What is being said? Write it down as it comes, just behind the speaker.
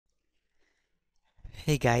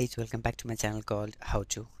Hey guys, welcome back to my channel called How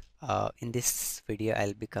To. In this video,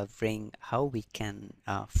 I'll be covering how we can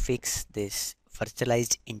fix this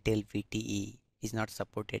virtualized Intel VTE is not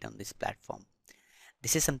supported on this platform.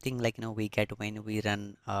 This is something like we get when we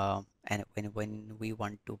run and when we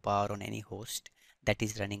want to power on any host that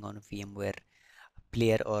is running on VMware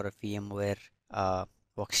player or a VMware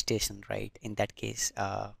workstation, right? In that case,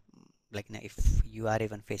 if you are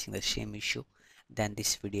even facing the same issue, then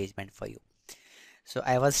this video is meant for you. So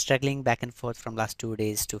I was struggling back and forth from last 2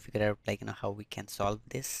 days to figure out how we can solve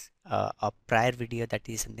this. A prior video that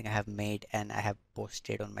is something I have made and I have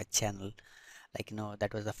posted on my channel.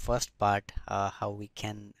 That was the first part, how we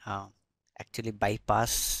can actually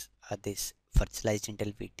bypass this virtualized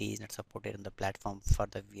Intel VT is not supported on the platform for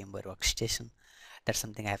the VMware workstation. That's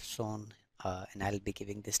something I have shown, and I'll be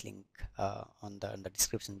giving this link on the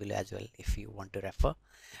description below as well if you want to refer.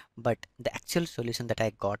 But the actual solution that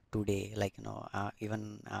I got today,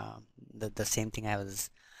 even the same thing uh,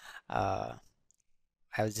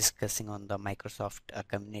 I was discussing on the Microsoft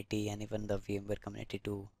community and even the VMware community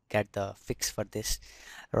to get the fix for this,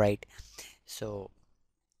 right? So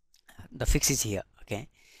the fix is here. Okay,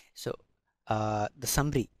 so the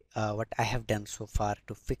summary, what I have done so far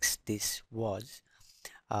to fix this was,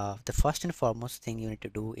 the first and foremost thing you need to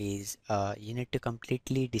do is you need to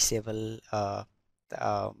completely disable the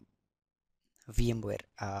VMware,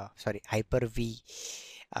 sorry, Hyper-V.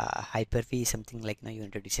 Hyper-V is something you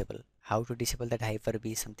need to disable. How to disable that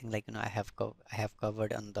Hyper-V is something I have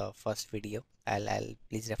covered on the first video. I'll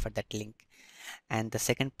please refer that link. And the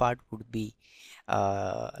second part would be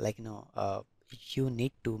you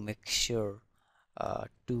need to make sure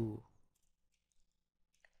to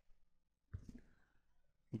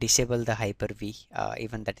disable the Hyper-V.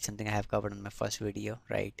 Even that is something I have covered on my first video,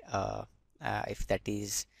 right? If that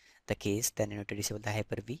is the case, then you need to disable the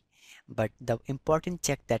Hyper-V. But the important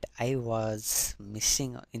check that I was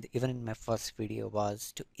missing even in my first video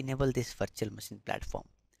was to enable this virtual machine platform.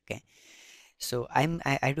 Okay, so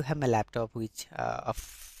I do have my laptop which of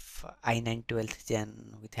i9 12th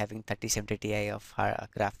gen with having 3070 Ti of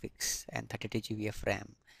graphics and 32 GB of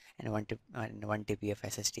RAM and 1 TB of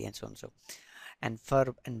SSD and so on. So and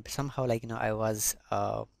somehow I was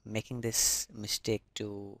making this mistake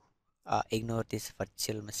to ignore this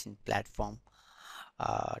virtual machine platform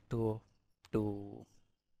to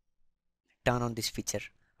turn on this feature.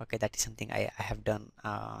 Okay, that is something I have done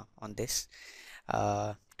on this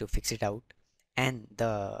to fix it out. And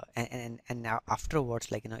now afterwards,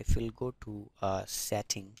 if you'll go to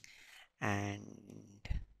setting and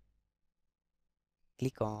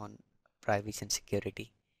click on privacy and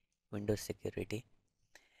security, Windows security,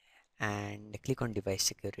 and click on device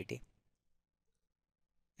security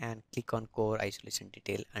and click on core isolation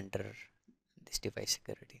detail under this device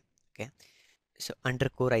security. Okay, so under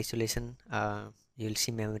core isolation, you'll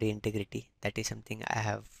see memory integrity. That is something I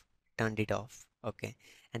have turned it off. Okay,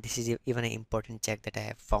 and this is even an important check that I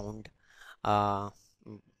have uh,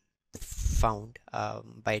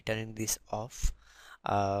 by turning this off.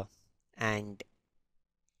 And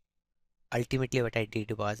ultimately what I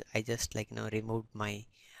did was I just removed my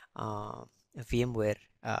VMware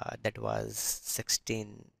that was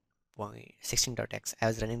 16.16.x. I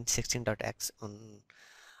was running 16.x on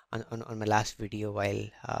my last video while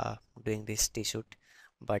doing this t-shoot.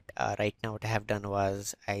 But right now what I have done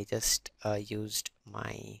was I just used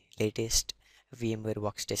my latest VMware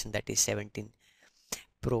workstation, that is 17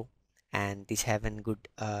 Pro, and these have a good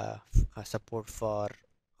support for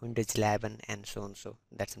Windows 11 and so on. So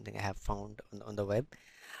that's something I have found on the web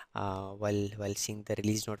while seeing the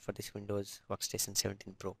release note for this Windows Workstation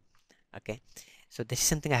 17 Pro. Okay, so this is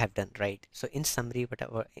something I have done, right? So in summary,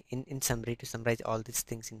 whatever in summary, to summarize all these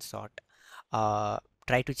things in short,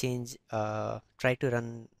 try to change, try to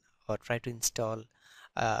run or try to install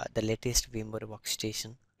the latest VMware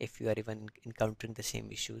workstation if you are even encountering the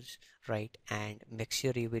same issues, right? And make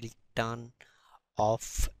sure you will turn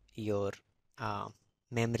off your uh,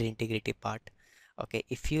 memory integrity part. Okay,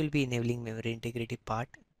 if you will be enabling memory integrity part,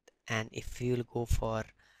 and if you will go for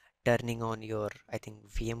turning on your, I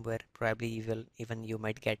think, VMware, probably you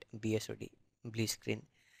might get BSOD, blue screen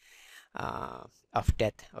of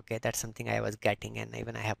death. Okay, that's something I was getting, and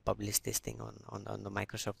even I have published this thing on the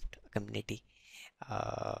Microsoft community.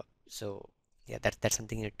 uh, so yeah, that's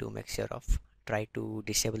something you need to make sure of. Try to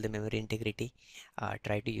disable the memory integrity,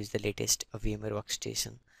 try to use the latest VMware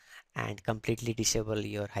workstation, and completely disable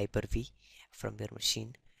your Hyper-V from your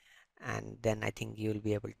machine, and then I think you will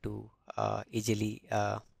be able to easily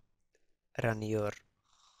run your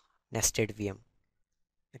nested VM.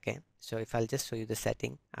 Okay, so if I'll just show you the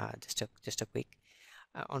setting, just a quick,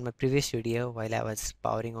 On my previous video, while I was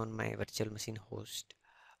powering on my virtual machine host,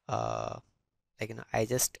 I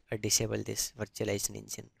just disable this virtualization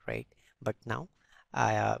engine, right? But now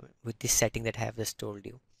with this setting that I have just told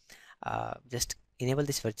you, just enable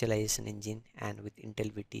this virtualization engine and with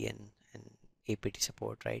Intel VT and APT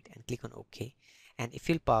support, right? And click on OK. And if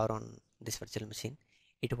you'll power on this virtual machine,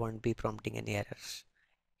 it won't be prompting any errors.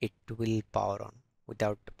 It will power on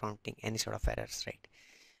without prompting any sort of errors, right?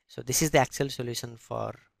 So this is the actual solution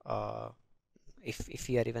for if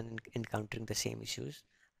you are even encountering the same issues,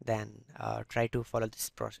 then try to follow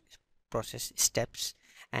this process steps,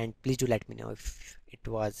 and please do let me know if it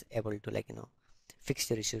was able to fix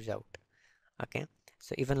your issues out. Okay,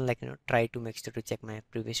 so even try to make sure to check my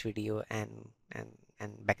previous video and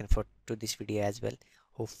back and forth to this video as well.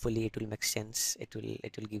 Hopefully it will make sense, it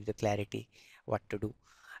will give the clarity what to do.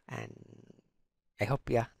 And I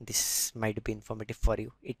hope, yeah, this might be informative for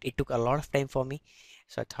you. It took a lot of time for me,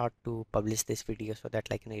 so I thought to publish this video so that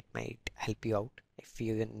it might help you out if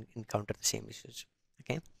you encounter the same issues.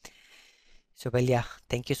 Okay, so well, yeah,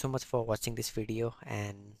 thank you so much for watching this video,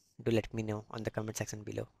 and do let me know on the comment section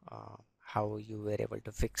below how you were able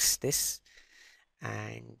to fix this,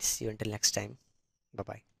 and see you until next time. Bye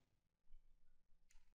bye.